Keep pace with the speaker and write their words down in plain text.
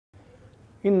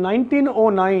In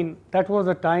 1909, that was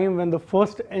the time when the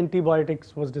first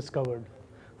antibiotics was discovered.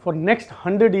 For next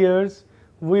 100 years,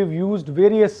 we've used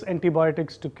various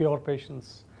antibiotics to cure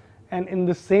patients. And at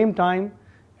the same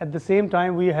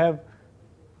time, we have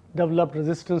developed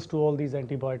resistance to all these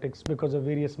antibiotics because of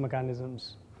various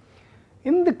mechanisms.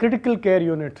 In the critical care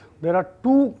unit, there are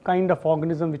two kind of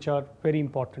organisms which are very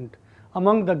important.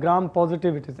 Among the gram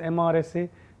positive, it is MRSA,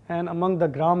 and among the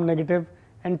gram negative,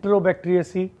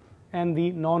 Enterobacteriaceae and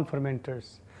the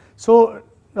non-fermenters. So,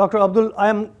 Dr. Abdul, I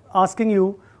am asking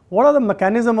you, what are the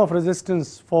mechanism of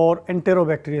resistance for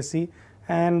Enterobacteriaceae,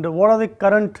 and what are the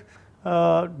current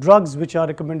drugs which are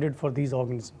recommended for these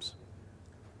organisms?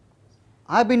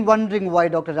 I've been wondering why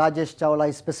Dr. Rajesh Chawla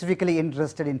is specifically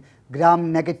interested in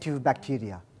gram-negative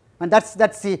bacteria. And that's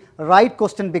the right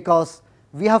question, because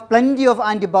we have plenty of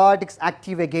antibiotics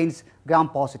active against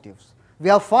gram-positives. We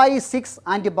have 5-6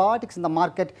 antibiotics in the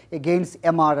market against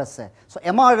MRSA. So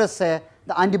MRSA,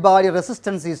 the antibody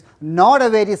resistance, is not a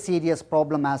very serious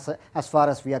problem as far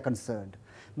as we are concerned.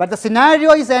 But the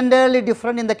scenario is entirely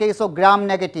different in the case of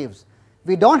gram-negatives.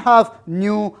 We don't have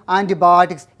new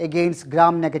antibiotics against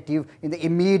gram-negative in the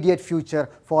immediate future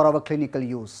for our clinical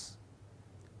use.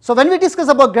 So when we discuss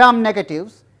about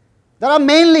gram-negatives, there are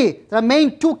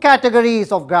main two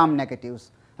categories of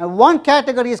gram-negatives. And one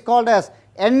category is called as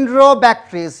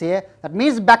Enterobacteriaceae, that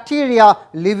means bacteria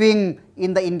living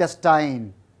in the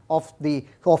intestine of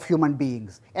human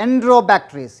beings.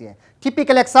 Enterobacteriaceae.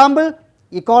 Typical example: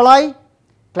 E. coli,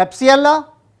 Klebsiella,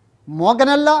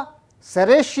 Morganella,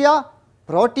 Serratia,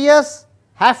 Proteus,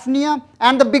 Hafnia,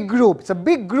 and the big group. It's a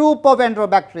big group of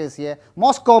Enterobacteriaceae,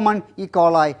 most common E.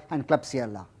 coli and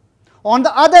Klebsiella. On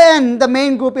the other end, the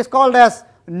main group is called as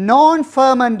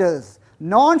non-fermenters.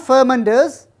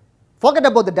 Non-fermenters, forget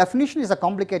about the definition, it's a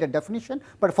complicated definition,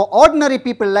 but for ordinary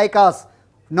people like us,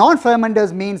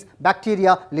 non-fermenters means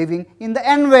bacteria living in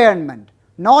the environment,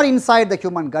 not inside the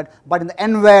human gut, but in the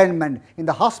environment, in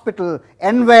the hospital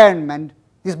environment.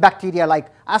 These bacteria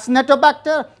like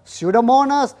Acinetobacter,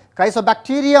 Pseudomonas,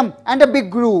 Chrysobacterium, and a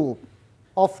big group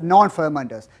of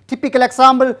non-fermenters. Typical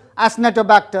example: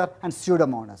 Acinetobacter and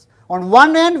Pseudomonas. On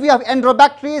one end, we have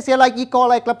Enterobacteriaceae like E.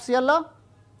 coli, Klebsiella,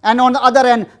 and on the other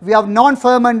end, we have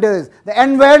non-fermenters, the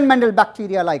environmental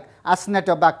bacteria like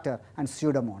Acinetobacter and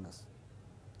Pseudomonas.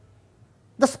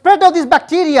 The spread of these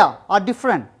bacteria are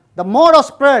different. The mode of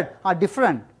spread are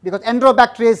different, because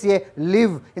Enterobacteriaceae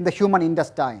live in the human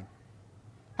intestine,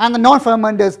 and the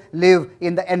non-fermenters live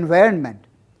in the environment.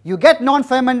 You get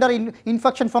non-fermenter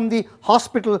infection from the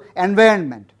hospital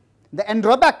environment. The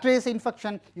Enterobacteriaceae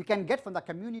infection you can get from the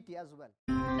community as well.